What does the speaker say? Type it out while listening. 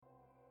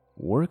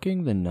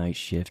Working the night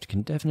shift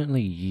can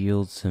definitely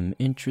yield some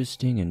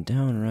interesting and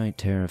downright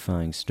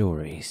terrifying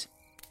stories.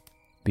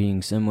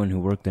 Being someone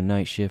who worked the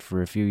night shift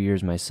for a few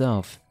years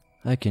myself,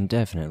 I can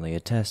definitely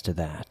attest to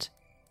that.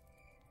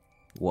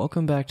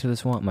 Welcome back to the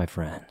swamp, my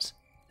friends.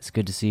 It's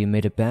good to see you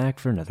made it back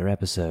for another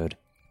episode.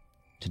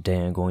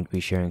 Today I'm going to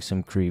be sharing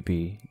some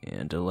creepy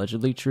and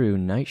allegedly true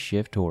night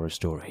shift horror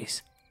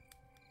stories.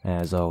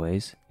 As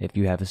always, if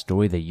you have a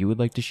story that you would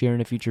like to share in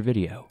a future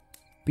video,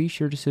 be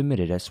sure to submit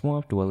it at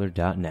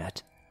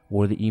swampdweller.net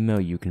or the email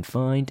you can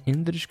find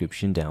in the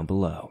description down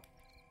below.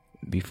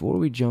 Before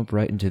we jump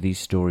right into these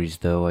stories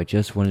though, I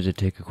just wanted to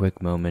take a quick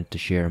moment to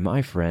share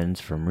my friends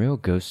from Real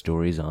Ghost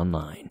Stories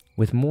Online.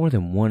 With more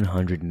than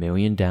 100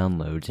 million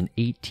downloads and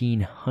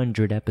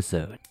 1,800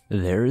 episodes,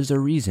 there is a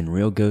reason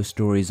Real Ghost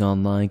Stories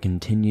Online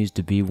continues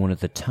to be one of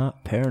the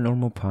top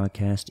paranormal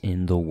podcasts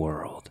in the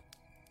world.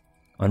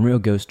 On Real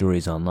Ghost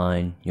Stories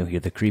Online, you'll hear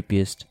the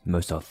creepiest,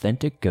 most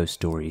authentic ghost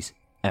stories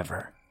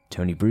ever.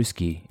 Tony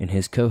Bruschi and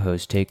his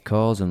co-host take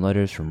calls and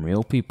letters from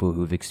real people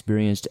who've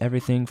experienced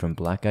everything from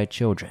black-eyed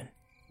children,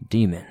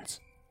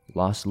 demons,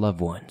 lost loved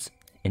ones,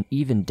 and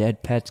even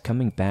dead pets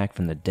coming back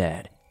from the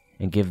dead,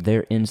 and give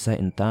their insight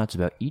and thoughts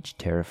about each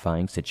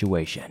terrifying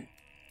situation.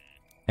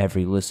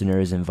 Every listener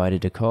is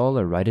invited to call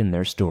or write in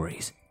their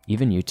stories,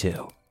 even you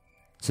too.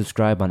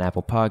 Subscribe on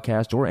Apple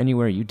Podcasts or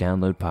anywhere you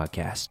download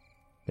podcasts.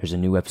 There's a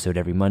new episode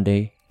every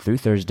Monday through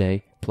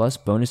Thursday, plus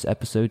bonus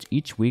episodes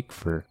each week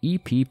for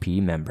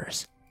EPP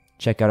members.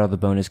 Check out all the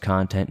bonus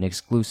content and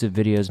exclusive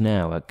videos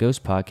now at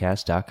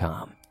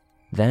ghostpodcast.com.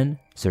 Then,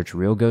 search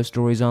Real Ghost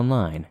Stories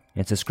Online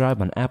and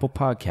subscribe on Apple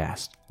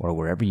Podcasts or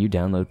wherever you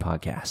download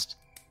podcasts.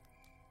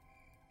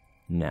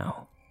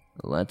 Now,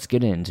 let's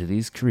get into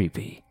these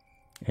creepy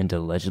and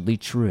allegedly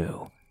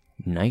true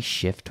night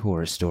shift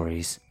horror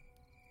stories.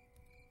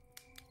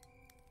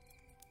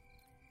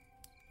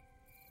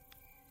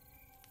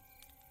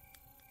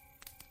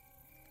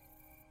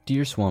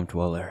 Dear Swamp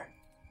Dweller,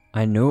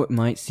 I know it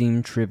might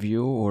seem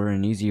trivial or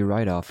an easy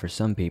write-off for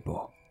some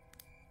people,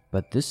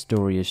 but this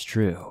story is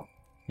true,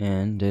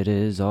 and it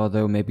is,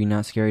 although maybe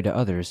not scary to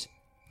others,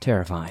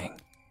 terrifying.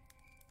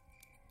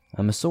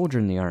 I'm a soldier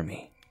in the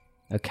Army,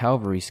 a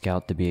cavalry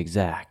scout to be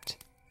exact.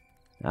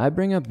 I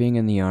bring up being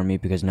in the Army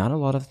because not a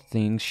lot of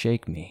things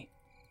shake me,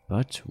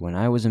 but when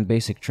I was in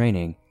basic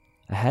training,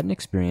 I had an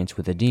experience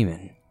with a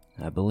demon,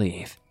 I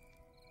believe.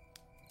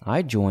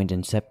 I joined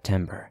in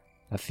September.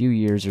 A few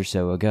years or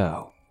so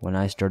ago, when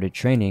I started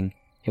training,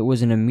 it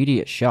was an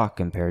immediate shock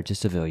compared to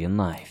civilian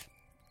life.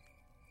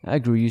 I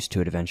grew used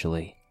to it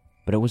eventually,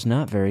 but it was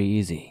not very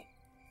easy.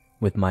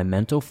 With my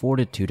mental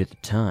fortitude at the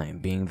time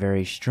being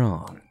very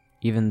strong,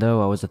 even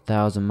though I was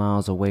 1,000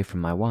 miles away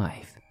from my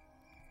wife.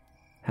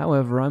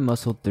 However, I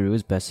muscled through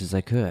as best as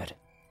I could.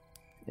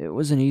 It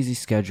was an easy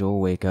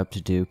schedule, wake up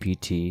to do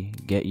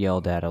PT, get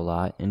yelled at a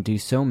lot, and do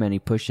so many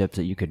push-ups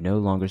that you could no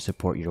longer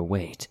support your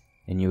weight,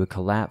 and you would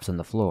collapse on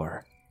the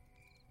floor.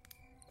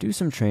 Do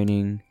some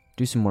training,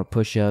 do some more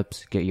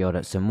push-ups, get yelled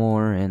at some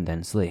more, and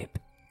then sleep.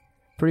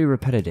 Pretty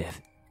repetitive,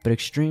 but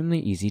extremely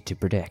easy to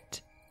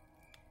predict.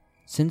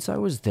 Since I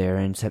was there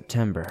in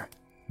September,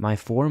 my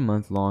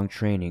 4-month-long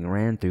training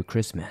ran through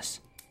Christmas,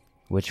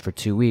 which for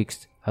 2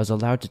 weeks I was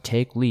allowed to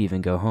take leave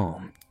and go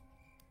home.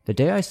 The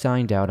day I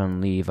signed out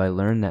on leave, I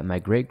learned that my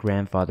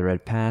great-grandfather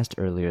had passed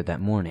earlier that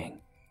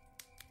morning.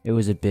 It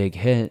was a big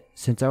hit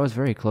since I was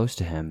very close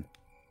to him.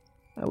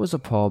 I was a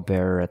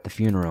pallbearer at the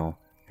funeral,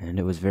 and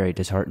it was very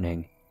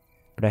disheartening,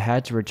 but I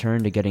had to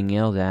return to getting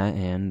yelled at,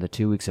 and the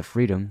 2 weeks of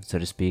freedom, so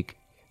to speak,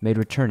 made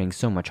returning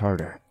so much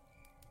harder.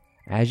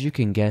 As you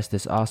can guess,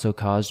 this also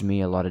caused me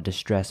a lot of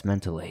distress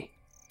mentally.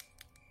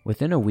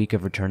 Within a week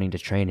of returning to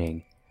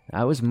training,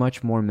 I was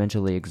much more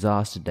mentally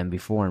exhausted than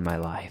before in my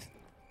life.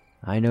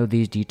 I know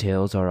these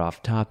details are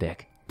off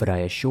topic, but I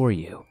assure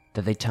you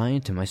that they tie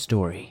into my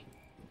story.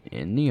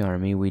 In the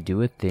Army, we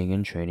do a thing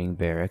in training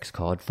barracks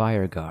called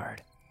fire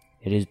guard.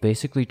 It is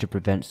basically to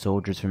prevent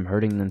soldiers from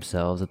hurting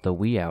themselves at the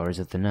wee hours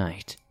of the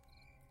night.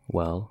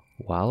 Well,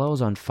 while I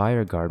was on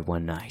fire guard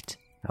one night,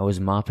 I was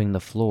mopping the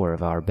floor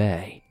of our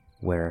bay,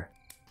 where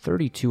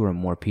 32 or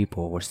more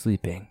people were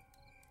sleeping.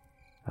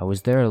 I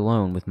was there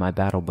alone with my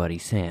battle buddy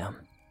Sam.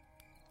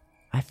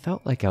 I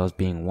felt like I was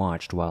being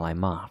watched while I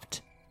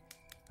mopped.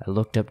 I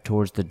looked up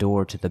towards the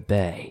door to the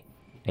bay,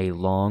 a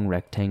long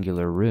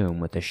rectangular room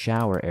with a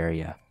shower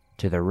area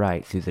to the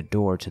right through the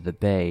door to the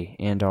bay,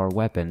 and our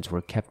weapons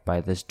were kept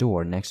by this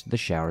door next to the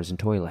showers and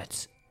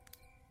toilets.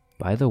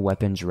 By the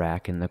weapons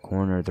rack in the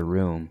corner of the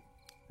room,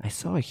 I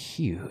saw a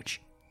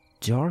huge,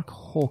 dark,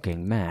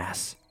 hulking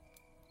mass.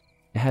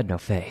 It had no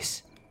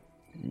face,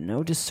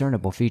 no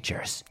discernible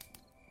features,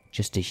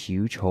 just a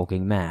huge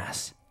hulking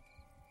mass.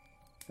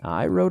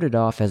 I wrote it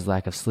off as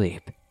lack of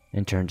sleep,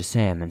 and turned to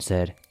Sam and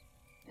said,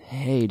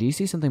 "Hey, do you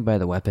see something by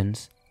the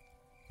weapons?"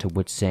 To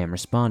which Sam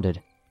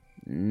responded,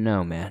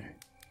 "No, man.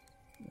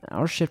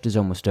 Our shift is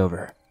almost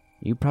over.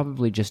 You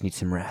probably just need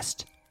some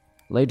rest.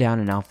 Lay down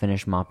and I'll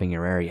finish mopping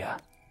your area."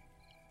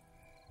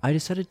 I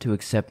decided to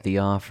accept the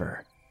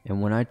offer,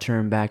 and when I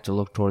turned back to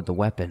look toward the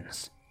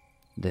weapons,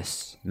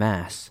 this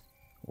mass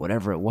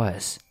whatever it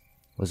was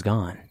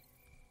gone.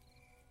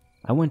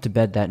 I went to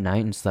bed that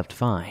night and slept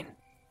fine.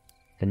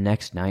 The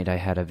next night I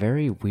had a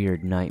very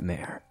weird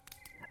nightmare.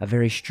 A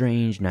very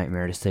strange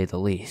nightmare to say the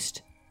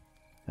least.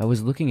 I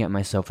was looking at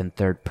myself in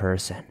third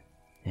person,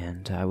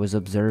 and I was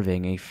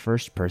observing a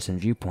first-person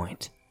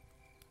viewpoint.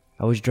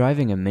 I was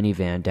driving a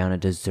minivan down a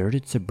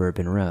deserted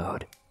suburban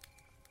road.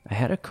 I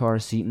had a car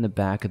seat in the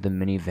back of the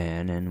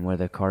minivan, and where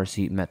the car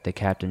seat met the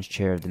captain's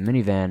chair of the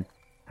minivan,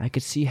 I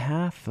could see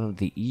half of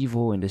the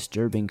evil and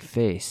disturbing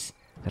face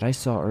that I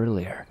saw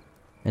earlier,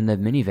 and the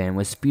minivan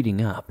was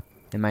speeding up,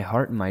 and my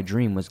heart in my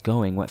dream was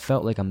going what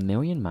felt like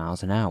 1,000,000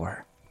 miles an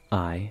hour.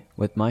 I,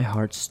 with my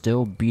heart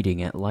still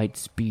beating at light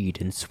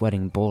speed and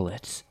sweating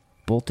bullets,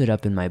 bolted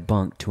up in my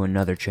bunk to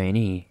another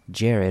trainee,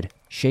 Jared,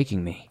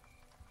 shaking me.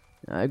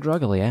 I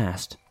groggily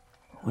asked,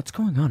 "What's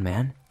going on,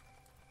 man?"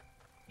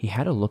 He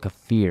had a look of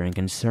fear and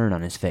concern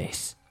on his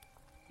face.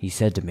 He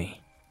said to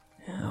me,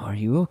 "Are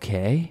you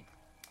okay?"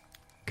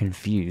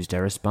 Confused, I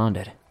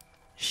responded,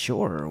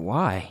 "Sure,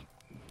 why?"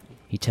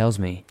 He tells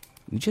me,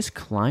 "You just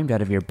climbed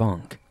out of your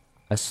bunk,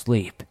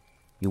 asleep.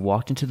 You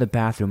walked into the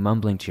bathroom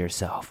mumbling to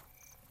yourself.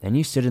 Then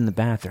you stood in the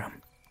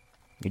bathroom.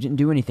 You didn't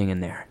do anything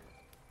in there.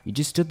 You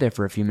just stood there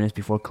for a few minutes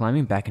before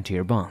climbing back into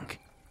your bunk."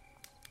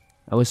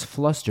 I was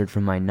flustered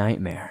from my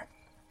nightmare,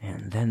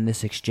 and then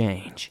this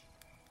exchange.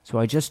 So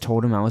I just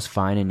told him I was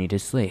fine and needed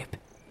sleep.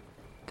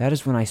 That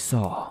is when I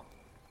saw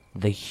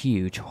the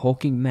huge,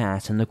 hulking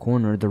mass in the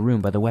corner of the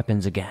room by the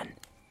weapons again,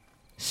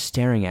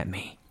 staring at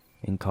me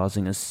and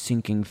causing a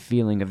sinking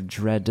feeling of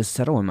dread to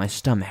settle in my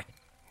stomach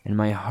and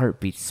my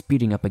heartbeat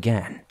speeding up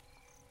again.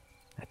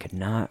 I could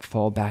not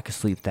fall back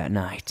asleep that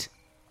night.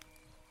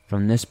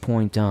 From this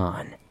point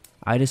on,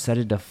 I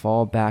decided to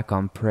fall back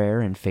on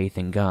prayer and faith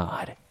in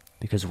God,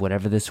 because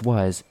whatever this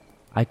was,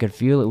 I could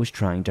feel it was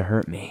trying to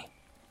hurt me,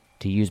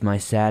 to use my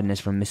sadness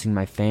from missing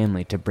my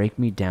family to break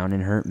me down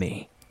and hurt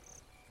me.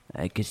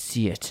 I could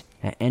see it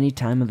at any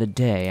time of the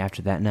day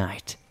after that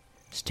night,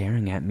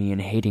 staring at me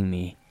and hating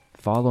me,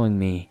 following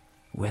me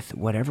with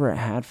whatever it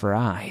had for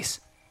eyes.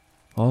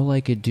 All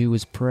I could do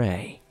was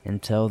pray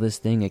and tell this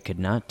thing it could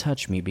not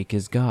touch me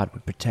because God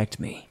would protect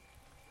me.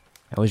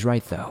 I was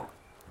right though.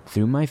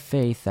 Through my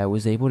faith, I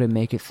was able to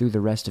make it through the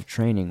rest of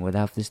training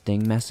without this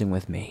thing messing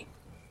with me.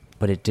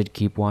 But it did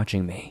keep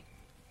watching me,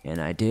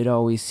 and I did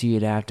always see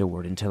it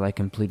afterward until I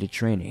completed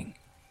training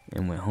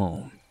and went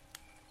home.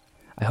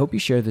 I hope you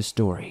share this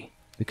story,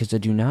 because I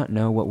do not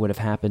know what would have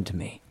happened to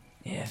me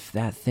if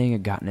that thing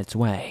had gotten its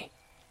way.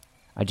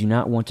 I do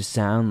not want to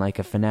sound like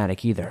a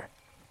fanatic either,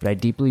 but I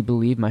deeply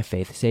believe my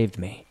faith saved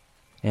me,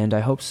 and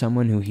I hope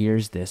someone who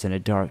hears this in a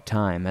dark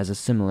time has a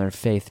similar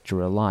faith to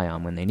rely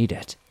on when they need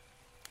it.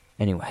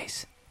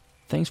 Anyways,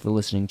 thanks for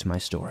listening to my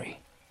story.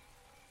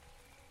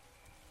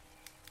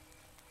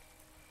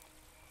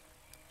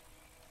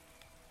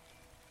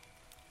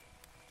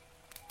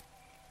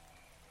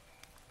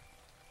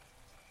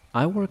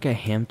 I work at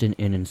Hampton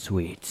Inn &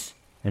 Suites,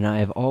 and I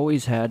have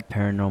always had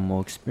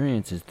paranormal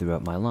experiences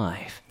throughout my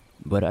life,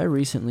 but I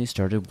recently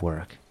started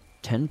work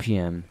 10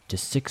 p.m. to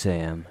 6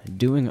 a.m.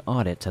 doing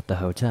audits at the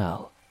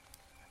hotel.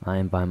 I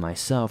am by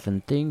myself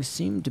and things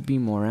seem to be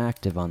more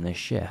active on this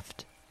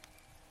shift.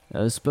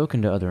 I've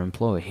spoken to other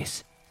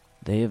employees.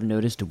 They have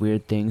noticed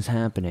weird things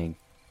happening,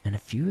 and a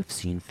few have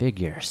seen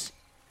figures.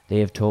 They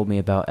have told me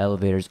about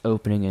elevators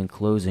opening and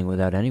closing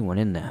without anyone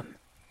in them,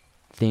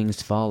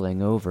 things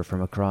falling over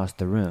from across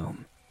the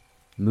room,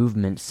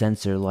 movement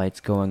sensor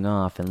lights going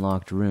off in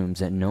locked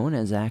rooms that no one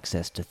has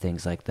access to,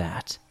 things like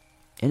that.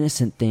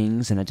 Innocent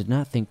things, and I did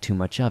not think too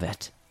much of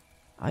it.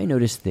 I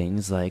noticed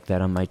things like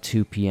that on my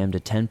 2 p.m. to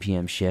 10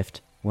 p.m.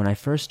 shift when I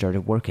first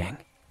started working,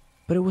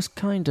 but it was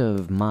kind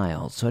of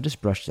mild, so I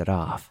just brushed it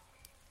off.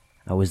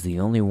 I was the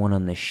only one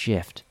on this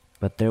shift,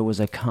 but there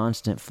was a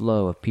constant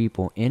flow of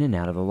people in and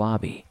out of the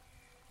lobby,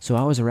 so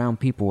I was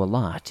around people a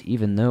lot,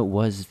 even though it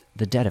was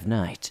the dead of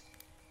night.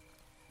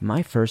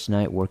 My first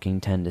night working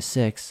 10 to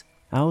 6,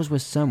 I was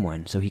with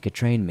someone so he could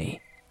train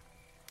me.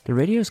 The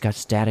radios got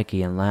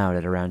staticky and loud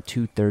at around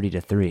 2:30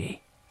 to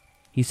 3.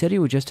 He said he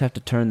would just have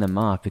to turn them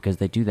off because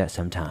they do that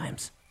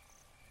sometimes.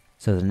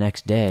 So the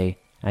next day,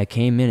 I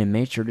came in and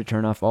made sure to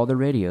turn off all the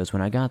radios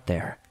when I got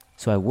there,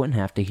 so I wouldn't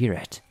have to hear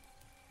it.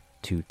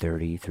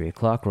 2:30, 3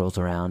 o'clock rolls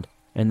around,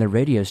 and the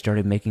radios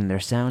started making their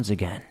sounds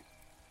again.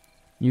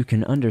 You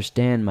can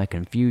understand my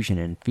confusion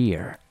and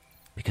fear,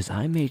 because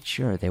I made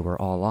sure they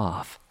were all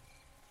off.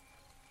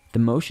 The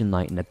motion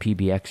light in the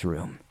PBX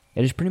room.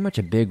 It is pretty much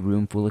a big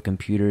room full of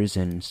computers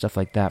and stuff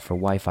like that for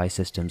Wi-Fi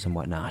systems and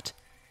whatnot.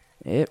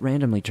 It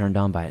randomly turned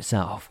on by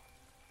itself.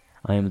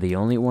 I am the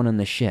only one on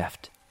the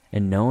shift,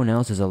 and no one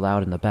else is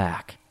allowed in the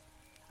back.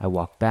 I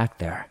walk back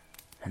there,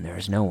 and there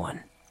is no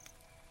one.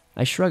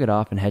 I shrug it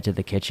off and head to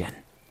the kitchen.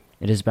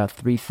 It is about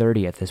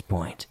 3:30 at this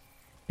point,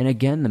 and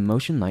again the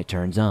motion light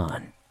turns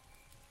on.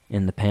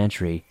 In the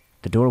pantry,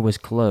 the door was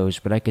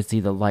closed, but I could see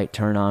the light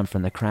turn on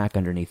from the crack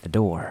underneath the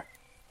door.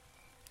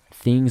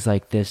 Things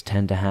like this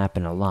tend to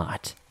happen a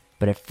lot,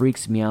 but it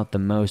freaks me out the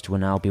most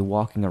when I'll be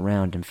walking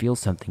around and feel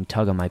something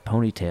tug on my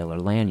ponytail or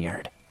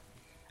lanyard.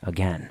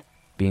 Again,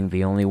 being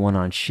the only one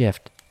on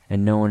shift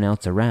and no one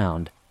else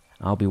around,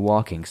 I'll be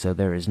walking so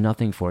there is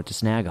nothing for it to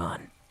snag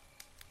on.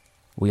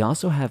 We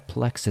also have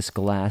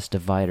plexiglass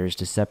dividers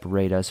to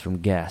separate us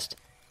from guests,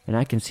 and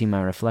I can see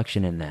my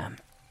reflection in them.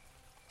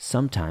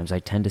 Sometimes I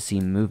tend to see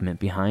movement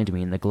behind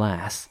me in the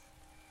glass.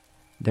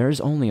 There is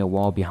only a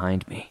wall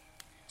behind me,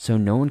 so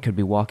no one could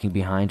be walking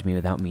behind me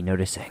without me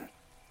noticing.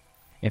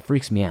 It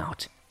freaks me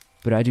out,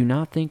 but I do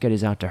not think it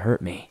is out to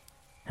hurt me.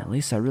 At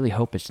least I really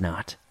hope it's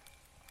not.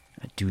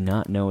 I do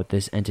not know what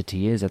this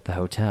entity is at the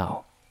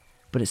hotel,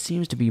 but it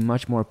seems to be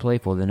much more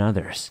playful than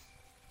others.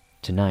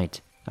 Tonight,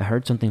 I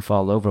heard something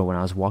fall over when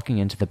I was walking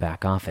into the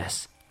back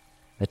office.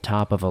 The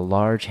top of a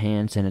large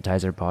hand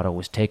sanitizer bottle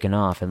was taken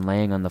off and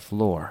laying on the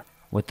floor,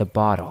 with the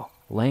bottle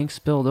laying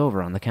spilled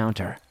over on the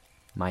counter.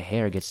 My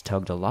hair gets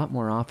tugged a lot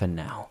more often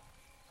now.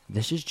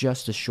 This is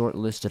just a short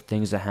list of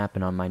things that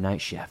happen on my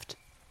night shift.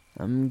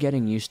 I'm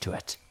getting used to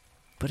it,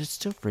 but it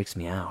still freaks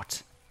me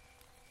out.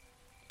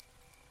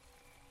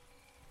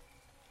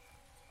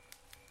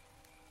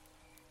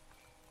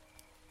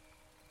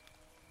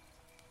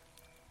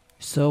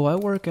 So I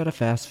work at a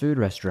fast food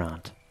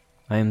restaurant.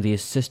 I am the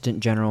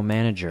assistant general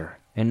manager,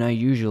 and I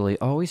usually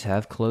always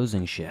have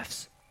closing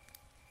shifts.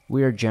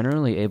 We are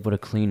generally able to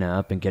clean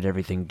up and get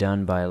everything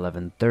done by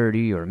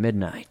 11:30 or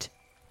midnight,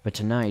 but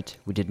tonight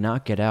we did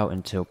not get out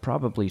until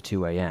probably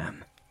 2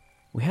 a.m.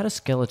 We had a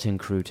skeleton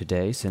crew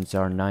today since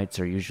our nights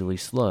are usually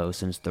slow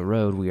since the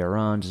road we are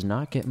on does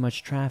not get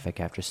much traffic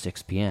after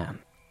 6 p.m.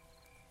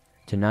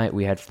 Tonight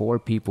we had 4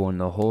 people in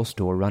the whole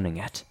store running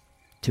it,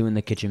 2 in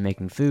the kitchen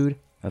making food,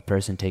 a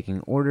person taking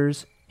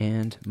orders,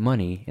 and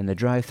money in the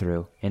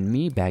drive-thru, and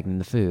me bagging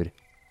the food.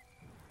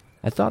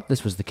 I thought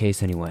this was the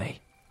case anyway.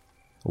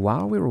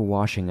 While we were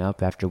washing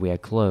up after we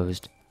had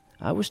closed,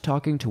 I was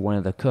talking to one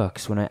of the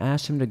cooks when I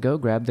asked him to go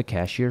grab the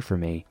cashier for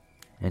me,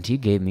 and he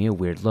gave me a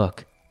weird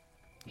look.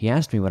 He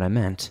asked me what I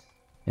meant,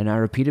 and I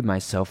repeated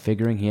myself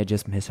figuring he had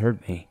just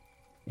misheard me,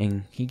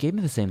 and he gave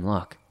me the same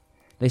look.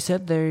 They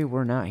said they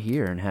were not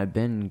here and had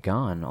been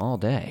gone all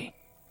day.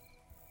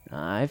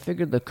 I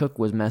figured the cook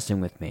was messing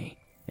with me,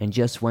 and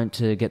just went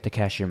to get the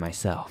cashier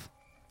myself.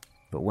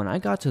 But when I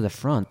got to the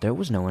front, there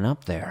was no one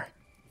up there.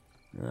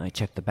 I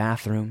checked the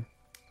bathroom,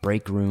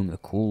 break room, the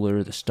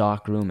cooler, the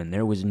stock room, and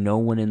there was no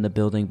one in the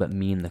building but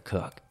me and the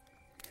cook.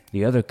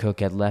 The other cook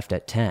had left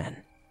at 10.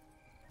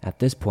 At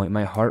this point,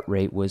 my heart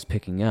rate was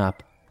picking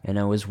up, and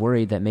I was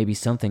worried that maybe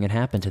something had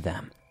happened to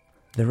them.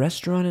 The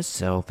restaurant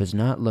itself is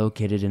not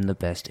located in the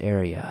best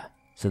area,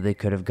 so they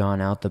could have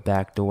gone out the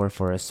back door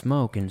for a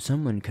smoke and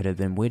someone could have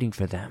been waiting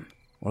for them,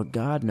 or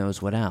God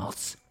knows what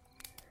else.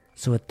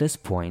 So at this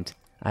point,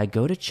 I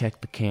go to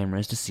check the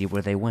cameras to see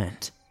where they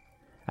went.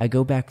 I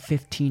go back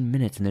 15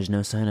 minutes and there's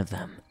no sign of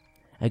them.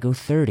 I go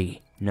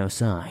 30, no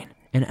sign.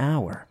 An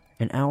hour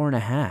and a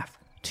half,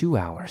 2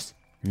 hours,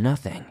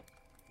 nothing.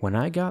 When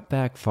I got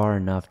back far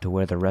enough to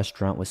where the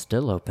restaurant was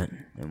still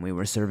open and we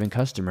were serving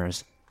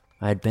customers,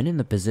 I had been in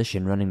the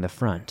position running the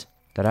front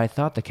that I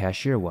thought the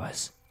cashier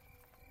was.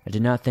 I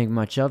did not think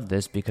much of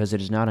this because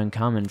it is not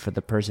uncommon for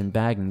the person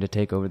bagging to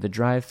take over the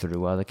drive-thru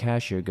while the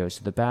cashier goes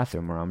to the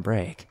bathroom or on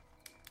break.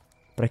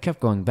 But I kept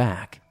going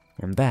back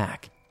and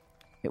back.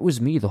 It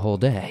was me the whole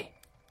day.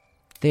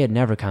 They had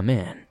never come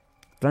in,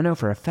 but I know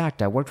for a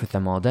fact I worked with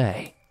them all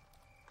day.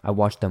 I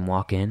watched them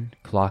walk in,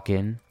 clock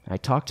in, I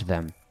talked to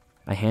them,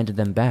 I handed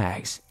them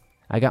bags.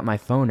 I got my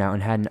phone out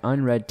and had an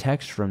unread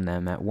text from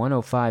them at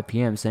 1:05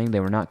 p.m. saying they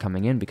were not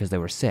coming in because they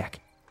were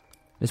sick.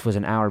 This was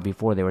an hour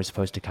before they were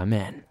supposed to come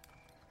in.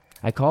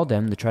 I called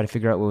them to try to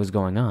figure out what was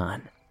going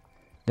on.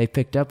 They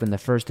picked up and the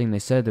first thing they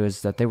said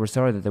was that they were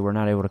sorry that they were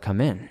not able to come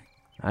in.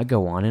 I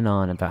go on and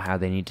on about how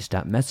they need to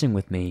stop messing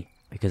with me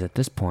because at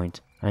this point,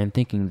 I am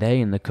thinking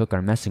they and the cook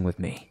are messing with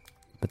me.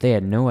 But they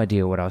had no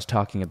idea what I was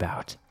talking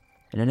about,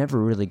 and I never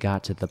really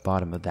got to the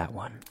bottom of that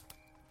one.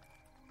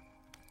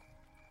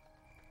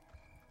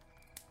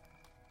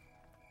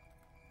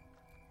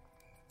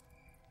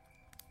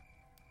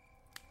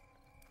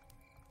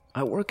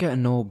 I work at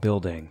an old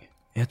building.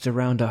 It's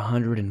around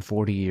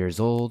 140 years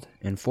old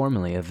and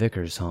formerly a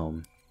vicar's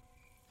home.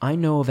 I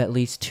know of at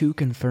least 2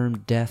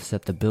 confirmed deaths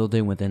at the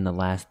building within the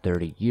last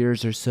 30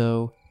 years or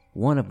so,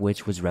 one of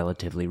which was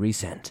relatively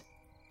recent.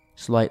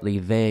 Slightly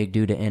vague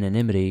due to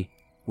anonymity,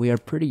 we are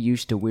pretty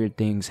used to weird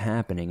things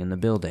happening in the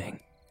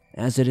building,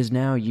 as it is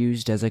now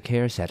used as a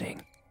care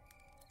setting.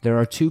 There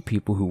are 2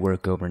 people who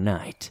work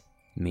overnight,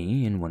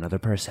 me and one other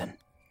person.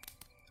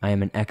 I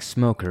am an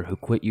ex-smoker who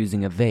quit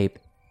using a vape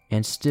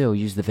and still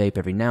use the vape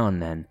every now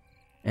and then,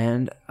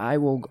 and I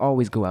will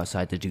always go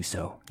outside to do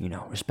so,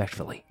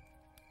 respectfully.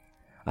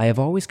 I have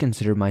always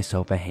considered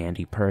myself a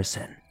handy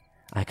person.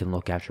 I can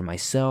look after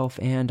myself,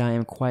 and I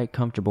am quite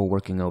comfortable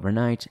working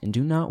overnight and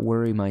do not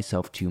worry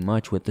myself too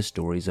much with the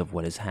stories of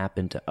what has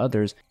happened to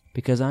others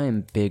because I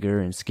am bigger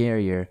and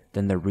scarier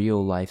than the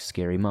real-life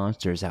scary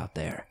monsters out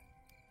there.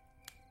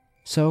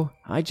 So,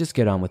 I just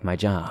get on with my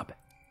job.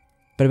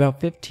 But about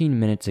 15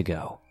 minutes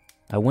ago,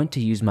 I went to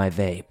use my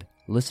vape,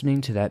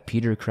 listening to that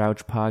Peter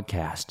Crouch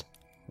podcast.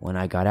 When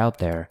I got out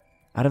there,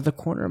 out of the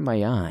corner of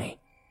my eye,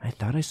 I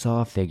thought I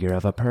saw a figure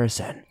of a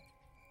person.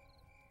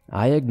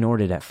 I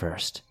ignored it at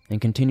first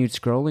and continued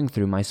scrolling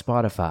through my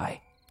Spotify,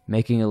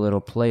 making a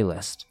little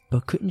playlist,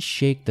 but couldn't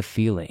shake the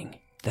feeling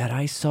that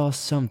I saw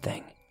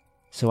something.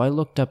 So I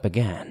looked up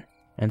again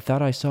and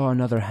thought I saw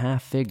another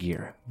half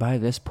figure. By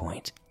this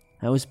point,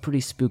 I was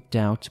pretty spooked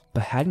out,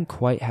 but hadn't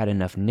quite had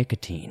enough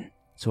nicotine,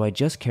 so I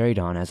just carried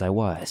on as I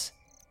was.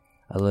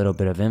 A little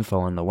bit of info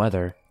on the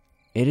weather.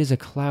 It is a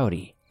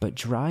cloudy but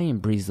dry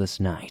and breezeless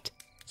night,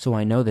 so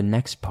I know the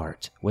next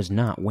part was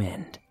not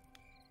wind.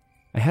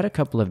 I had a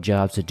couple of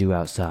jobs to do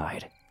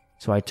outside,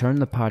 so I turned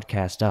the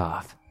podcast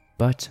off,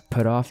 but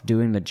put off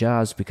doing the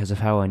jobs because of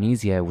how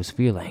uneasy I was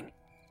feeling.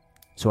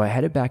 So I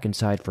headed back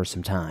inside for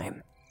some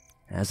time.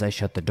 As I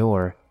shut the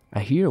door, I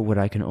hear what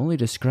I can only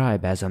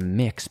describe as a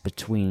mix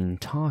between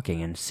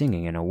talking and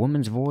singing in a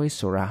woman's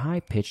voice or a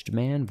high-pitched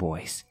man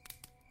voice.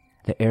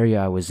 The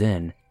area I was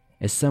in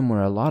is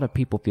somewhere a lot of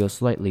people feel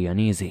slightly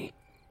uneasy,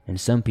 and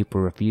some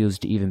people refuse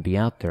to even be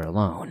out there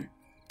alone.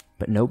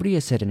 But nobody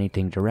has said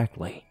anything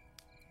directly.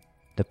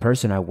 The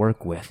person I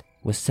work with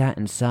was sat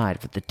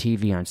inside with the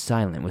TV on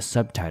silent with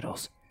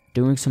subtitles,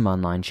 doing some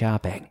online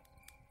shopping,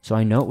 so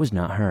I know it was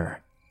not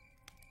her.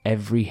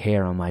 Every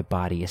hair on my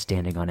body is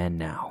standing on end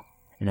now,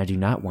 and I do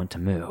not want to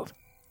move.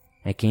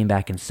 I came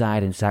back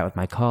inside and sat with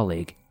my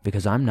colleague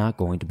because I'm not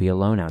going to be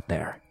alone out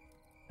there.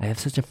 I have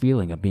such a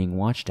feeling of being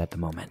watched at the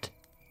moment.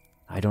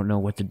 I don't know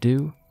what to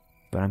do,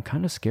 but I'm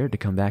kind of scared to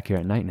come back here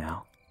at night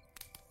now.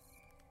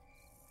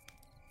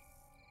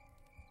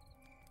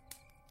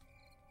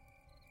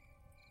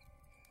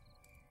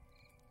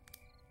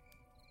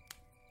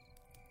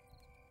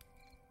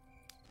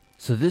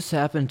 So this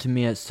happened to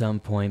me at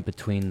some point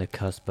between the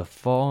cusp of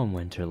fall and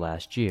winter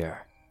last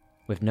year,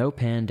 with no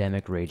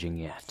pandemic raging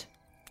yet.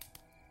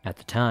 At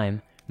the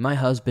time, my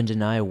husband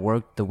and I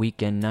worked the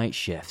weekend night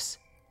shifts,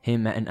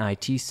 him at an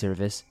IT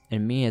service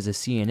and me as a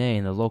CNA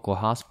in the local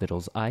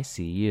hospital's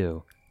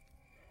ICU.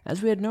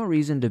 As we had no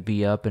reason to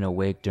be up and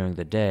awake during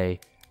the day,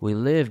 we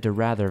lived a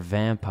rather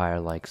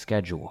vampire-like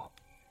schedule,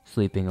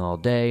 sleeping all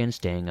day and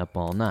staying up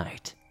all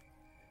night.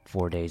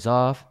 4 days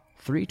off,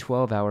 3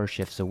 12-hour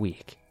shifts a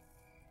week.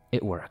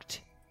 It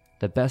worked.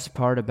 The best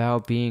part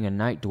about being a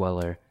night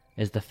dweller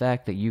is the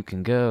fact that you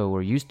can go,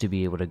 or used to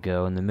be able to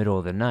go, in the middle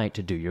of the night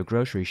to do your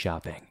grocery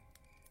shopping.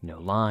 No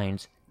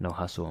lines, no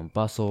hustle and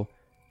bustle.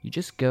 You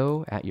just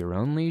go at your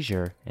own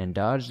leisure and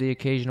dodge the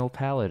occasional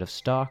pallet of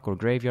stock or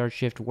graveyard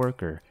shift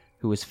worker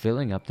who is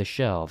filling up the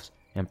shelves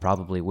and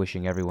probably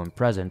wishing everyone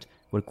present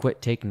would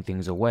quit taking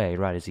things away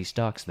right as he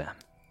stocks them.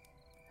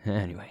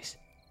 Anyways,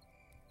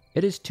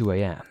 it is 2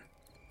 a.m.,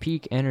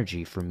 peak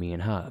energy for me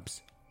and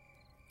Hubs.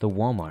 The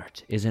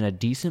Walmart is in a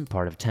decent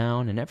part of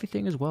town and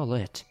everything is well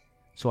lit,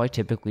 so I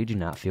typically do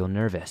not feel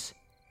nervous.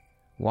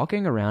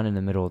 Walking around in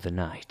the middle of the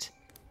night.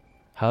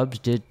 Hubs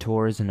did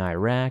tours in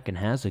Iraq and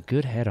has a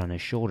good head on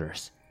his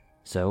shoulders,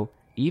 so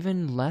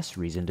even less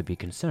reason to be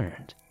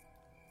concerned.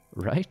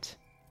 Right?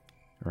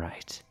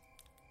 Right.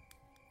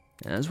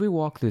 As we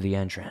walk through the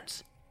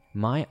entrance,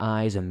 my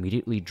eyes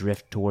immediately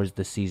drift towards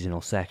the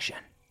seasonal section.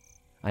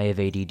 I have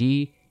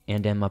ADD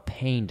and am a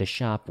pain to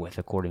shop with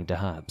according to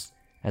Hubs,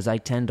 as I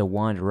tend to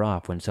wander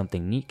off when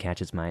something neat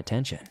catches my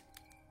attention.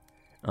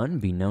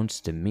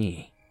 Unbeknownst to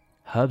me,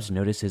 Hubs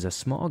notices a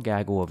small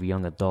gaggle of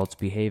young adults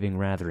behaving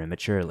rather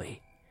immaturely,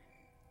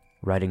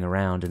 riding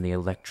around in the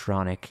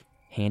electronic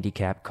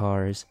handicap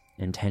cars,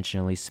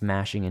 intentionally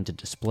smashing into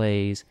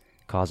displays,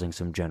 causing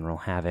some general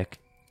havoc.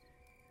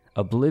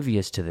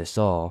 Oblivious to this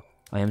all,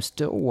 I am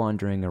still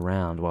wandering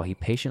around while he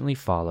patiently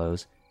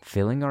follows,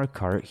 filling our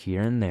cart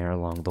here and there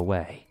along the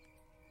way.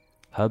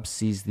 Hubs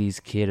sees these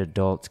kid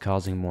adults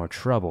causing more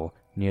trouble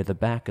near the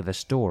back of the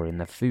store in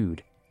the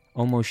food,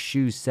 almost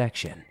shoes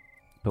section,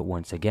 but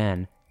once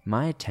again,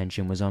 my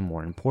attention was on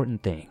more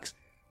important things,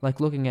 like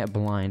looking at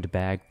blind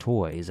bag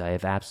toys I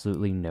have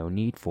absolutely no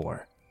need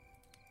for.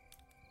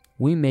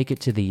 We make it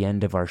to the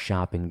end of our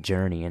shopping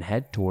journey and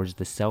head towards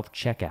the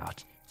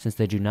self-checkout, since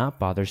they do not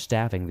bother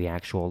staffing the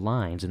actual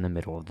lines in the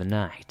middle of the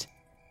night.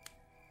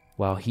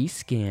 While he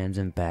scans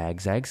and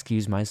bags, I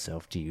excuse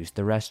myself to use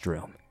the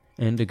restroom,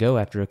 and to go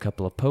after a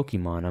couple of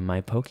Pokemon on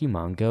my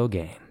Pokemon Go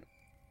game.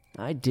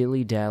 I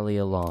dilly-dally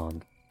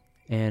along,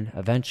 and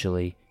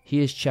eventually he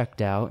is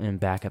checked out and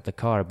back at the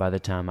car by the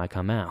time I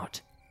come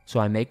out, so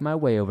I make my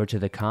way over to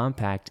the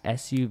compact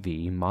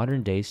SUV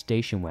modern-day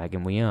station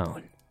wagon we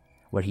own,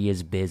 where he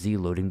is busy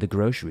loading the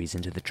groceries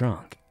into the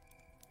trunk.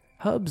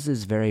 Hubs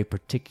is very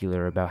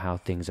particular about how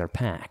things are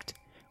packed,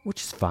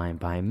 which is fine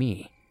by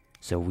me,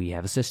 so we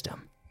have a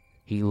system.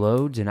 He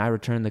loads and I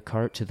return the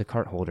cart to the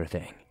cart holder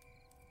thing.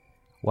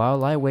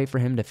 While I wait for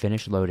him to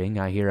finish loading,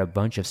 I hear a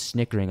bunch of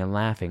snickering and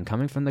laughing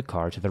coming from the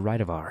car to the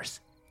right of ours.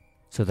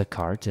 So the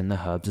cart and the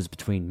Hubs is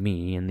between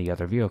me and the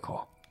other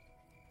vehicle.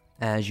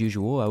 As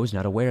usual, I was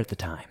not aware at the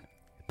time,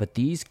 but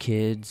these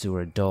kids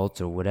or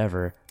adults or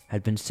whatever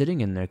had been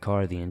sitting in their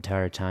car the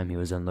entire time he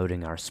was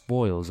unloading our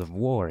spoils of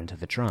war into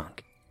the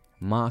trunk,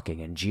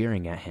 mocking and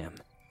jeering at him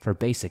for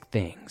basic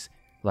things,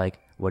 like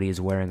what he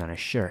is wearing on his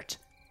shirt.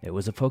 It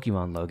was a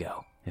Pokemon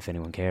logo, if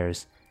anyone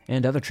cares,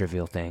 and other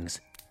trivial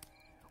things.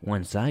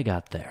 Once I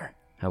got there,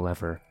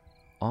 however,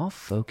 all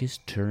focus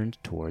turned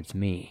towards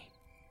me.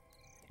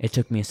 It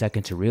took me a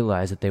second to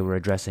realize that they were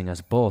addressing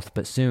us both,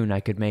 but soon I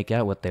could make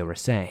out what they were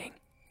saying.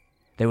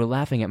 They were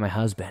laughing at my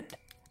husband,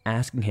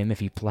 asking him if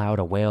he plowed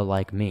a whale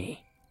like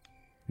me.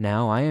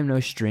 Now, I am no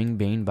string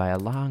bean by a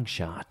long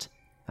shot.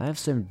 I have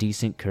some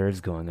decent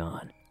curves going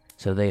on,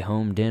 so they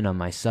homed in on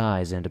my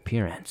size and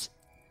appearance.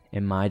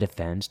 In my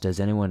defense, does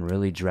anyone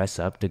really dress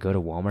up to go to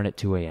Walmart at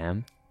 2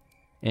 a.m.?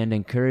 And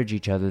encourage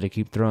each other to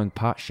keep throwing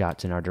pot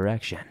shots in our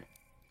direction?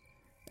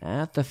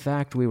 At the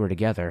fact we were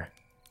together,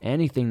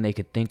 anything they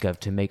could think of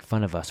to make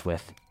fun of us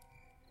with.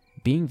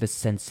 Being the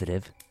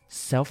sensitive,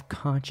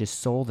 self-conscious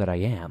soul that I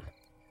am,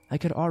 I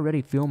could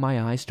already feel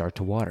my eyes start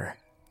to water.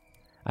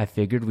 I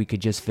figured we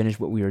could just finish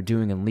what we were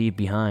doing and leave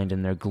behind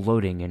in their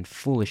gloating and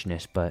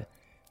foolishness, but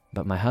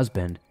my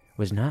husband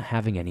was not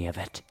having any of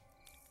it.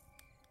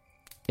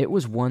 It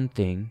was one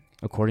thing,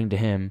 according to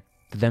him,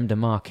 for them to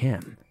mock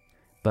him,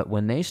 but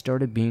when they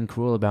started being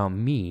cruel about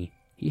me,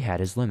 he had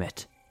his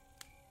limit.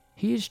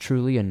 He is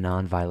truly a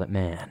non-violent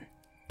man,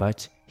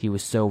 but he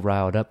was so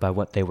riled up by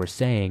what they were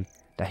saying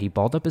that he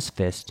balled up his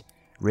fist,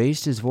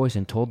 raised his voice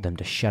and told them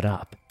to shut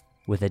up,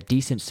 with a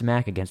decent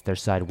smack against their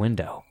side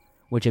window,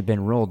 which had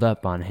been rolled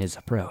up on his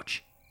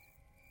approach.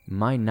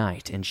 My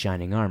knight in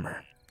shining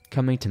armor,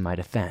 coming to my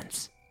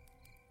defense.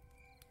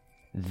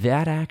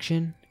 That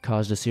action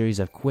caused a series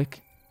of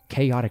quick,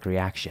 chaotic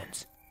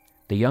reactions.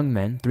 The young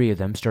men, 3 of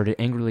them, started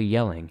angrily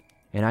yelling,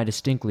 and I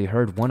distinctly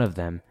heard one of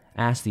them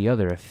ask the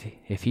other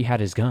if he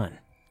had his gun.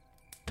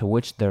 To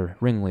which the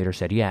ringleader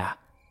said, "Yeah,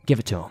 give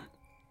it to him."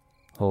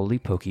 Holy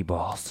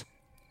pokeballs.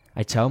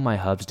 I tell my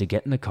hubs to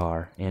get in the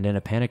car, and in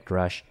a panicked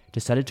rush,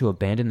 decided to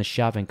abandon the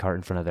shopping cart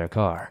in front of their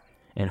car,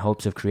 in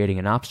hopes of creating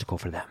an obstacle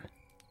for them.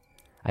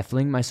 I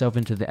fling myself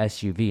into the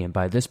SUV, and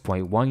by this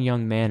point, one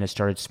young man has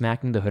started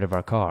smacking the hood of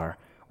our car,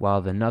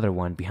 while another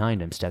one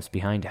behind him steps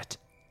behind it,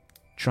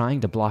 trying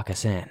to block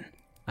us in.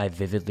 I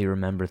vividly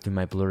remember through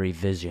my blurry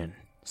vision,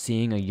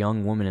 seeing a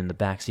young woman in the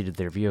backseat of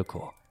their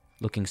vehicle,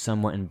 looking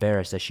somewhat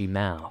embarrassed as she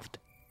mouthed,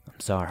 "I'm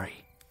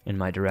sorry," in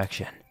my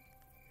direction.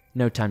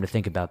 No time to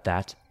think about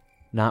that,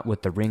 not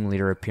with the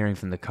ringleader appearing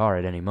from the car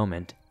at any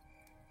moment.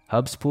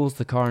 Hubs pulls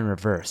the car in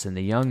reverse, and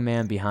the young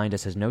man behind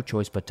us has no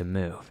choice but to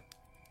move,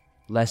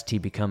 lest he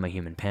become a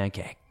human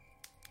pancake.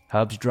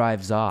 Hubs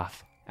drives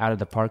off, out of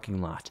the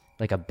parking lot,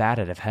 like a bat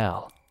out of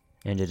hell,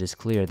 and it is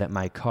clear that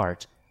my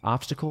cart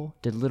obstacle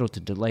did little to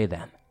delay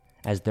them,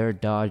 as their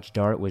Dodge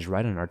Dart was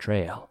right on our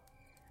trail.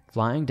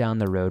 Flying down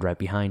the road right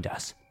behind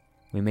us,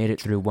 we made it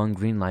through one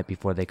green light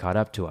before they caught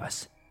up to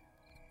us.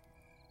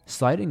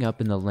 Sliding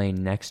up in the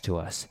lane next to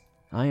us,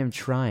 I am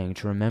trying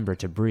to remember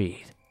to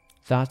breathe,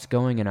 thoughts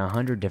going in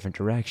 100 different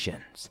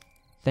directions.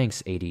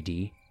 Thanks,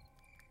 ADD.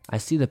 I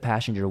see the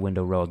passenger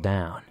window roll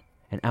down,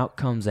 and out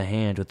comes a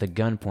hand with a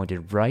gun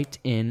pointed right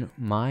in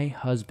my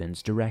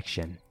husband's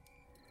direction.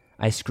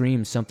 I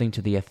scream something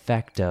to the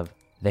effect of,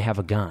 "They have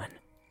a gun,"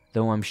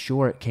 though I'm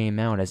sure it came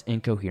out as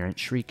incoherent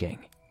shrieking.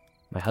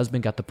 My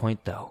husband got the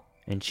point though,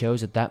 and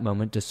chose at that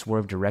moment to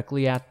swerve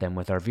directly at them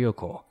with our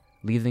vehicle,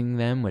 leaving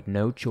them with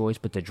no choice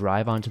but to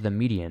drive onto the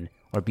median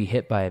or be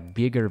hit by a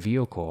bigger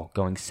vehicle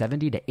going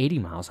 70 to 80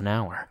 miles an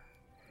hour.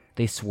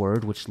 They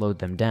swerved, which slowed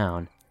them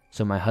down,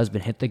 so my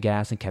husband hit the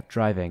gas and kept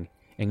driving,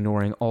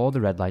 ignoring all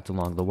the red lights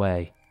along the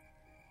way.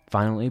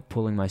 Finally,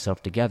 pulling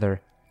myself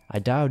together, I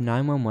dialed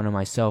 911 on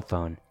my cell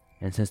phone,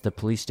 and since the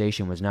police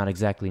station was not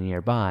exactly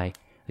nearby,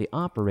 the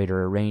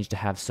operator arranged to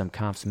have some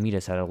cops meet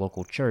us at a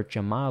local church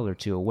a mile or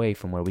 2 away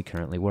from where we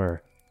currently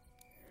were.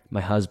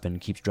 My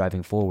husband keeps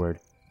driving forward,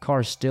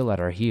 car still at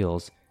our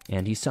heels,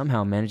 and he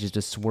somehow manages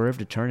to swerve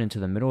to turn into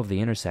the middle of the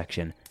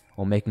intersection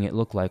while making it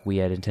look like we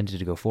had intended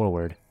to go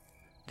forward.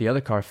 The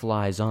other car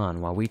flies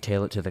on while we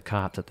tail it to the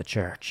cops at the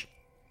church.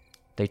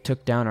 They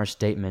took down our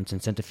statements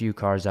and sent a few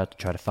cars out to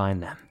try to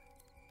find them.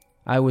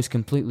 I was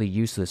completely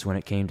useless when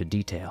it came to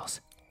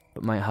details,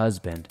 but my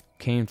husband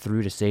came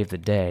through to save the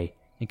day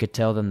and could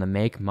tell them the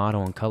make,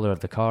 model, and color of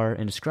the car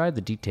and describe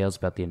the details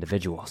about the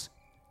individuals.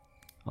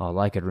 All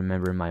I could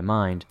remember in my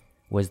mind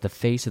was the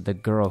face of the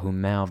girl who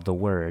mouthed the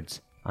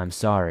words, "I'm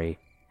sorry,"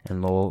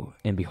 and lo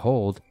and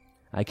behold,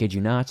 I kid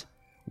you not,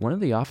 one of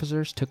the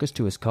officers took us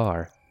to his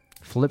car,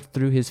 flipped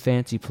through his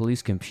fancy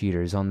police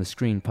computers. On the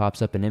screen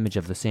pops up an image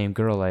of the same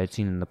girl I had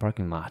seen in the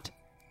parking lot.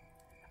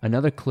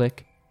 Another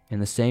click,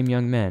 and the same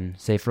young men,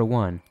 save for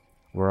one,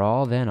 were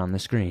all then on the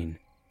screen.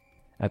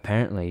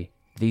 Apparently,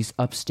 these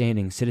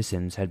upstanding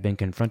citizens had been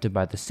confronted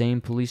by the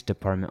same police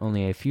department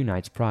only a few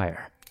nights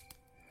prior.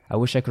 I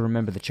wish I could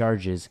remember the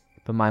charges,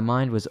 but my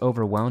mind was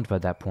overwhelmed by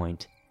that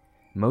point.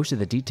 Most of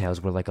the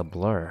details were like a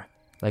blur,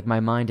 like my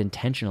mind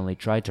intentionally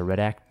tried to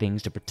redact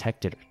things to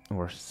protect it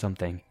or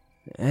something.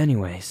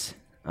 Anyways,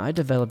 I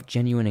developed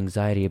genuine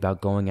anxiety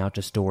about going out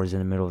to stores in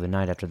the middle of the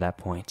night after that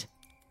point.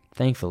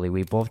 Thankfully,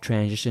 we both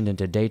transitioned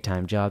into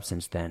daytime jobs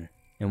since then,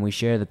 and we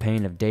share the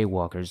pain of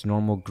daywalkers'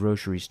 normal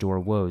grocery store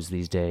woes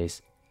these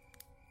days.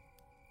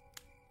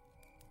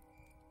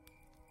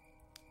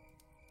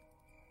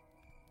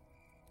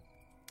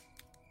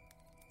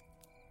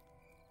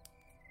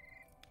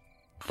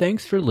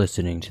 Thanks for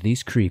listening to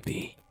these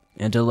creepy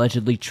and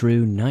allegedly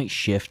true night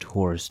shift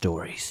horror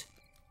stories.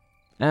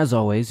 As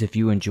always, if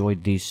you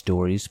enjoyed these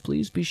stories,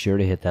 please be sure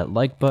to hit that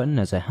like button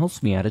as it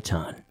helps me out a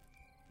ton.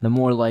 The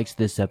more likes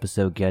this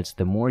episode gets,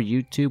 the more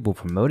YouTube will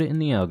promote it in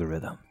the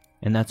algorithm,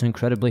 and that's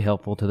incredibly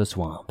helpful to the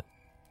swamp.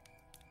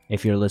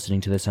 If you're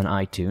listening to this on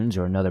iTunes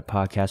or another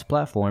podcast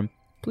platform,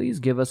 please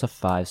give us a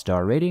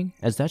 5-star rating,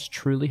 as that's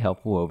truly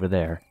helpful over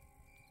there.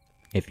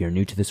 If you're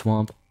new to the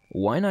swamp,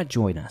 why not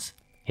join us?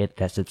 Hit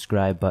that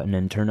subscribe button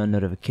and turn on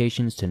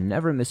notifications to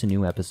never miss a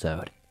new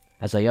episode,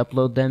 as I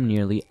upload them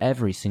nearly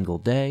every single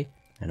day,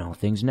 and all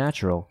things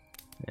natural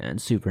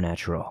and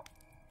supernatural.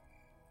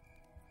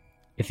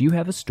 If you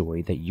have a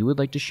story that you would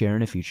like to share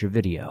in a future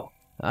video,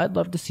 I'd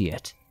love to see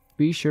it.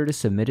 Be sure to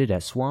submit it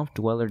at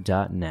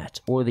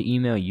swampdweller.net or the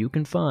email you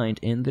can find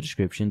in the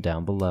description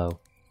down below.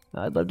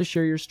 I'd love to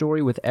share your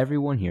story with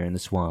everyone here in the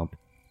swamp.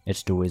 It's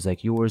stories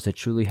like yours that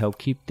truly help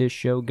keep this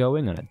show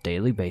going on a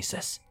daily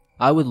basis.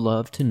 I would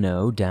love to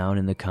know down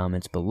in the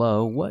comments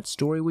below what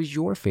story was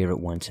your favorite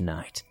one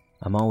tonight.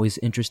 I'm always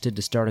interested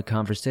to start a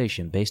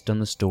conversation based on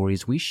the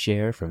stories we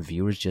share from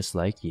viewers just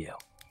like you.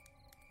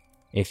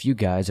 If you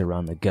guys are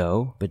on the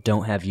go, but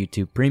don't have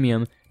YouTube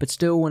Premium, but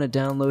still want to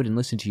download and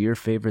listen to your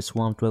favorite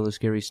Swamp Dweller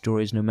scary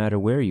stories no matter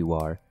where you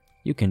are,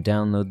 you can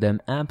download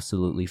them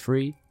absolutely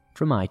free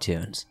from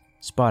iTunes,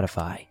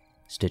 Spotify,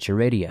 Stitcher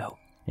Radio,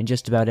 and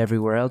just about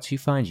everywhere else you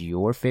find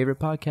your favorite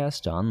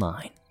podcast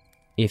online.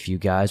 If you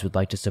guys would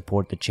like to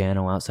support the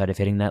channel outside of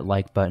hitting that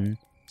like button,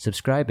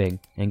 subscribing,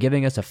 and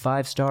giving us a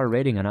 5-star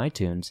rating on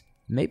iTunes,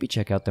 maybe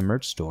check out the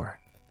merch store.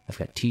 I've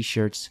got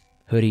t-shirts,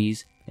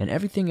 hoodies, and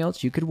everything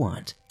else you could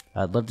want.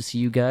 I'd love to see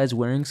you guys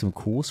wearing some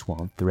cool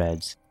swamp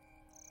threads.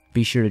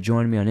 Be sure to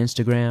join me on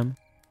Instagram,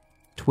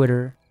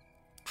 Twitter,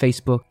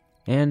 Facebook,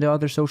 and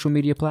other social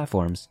media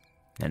platforms.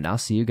 And I'll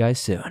see you guys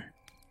soon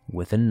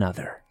with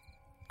another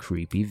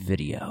creepy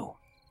video.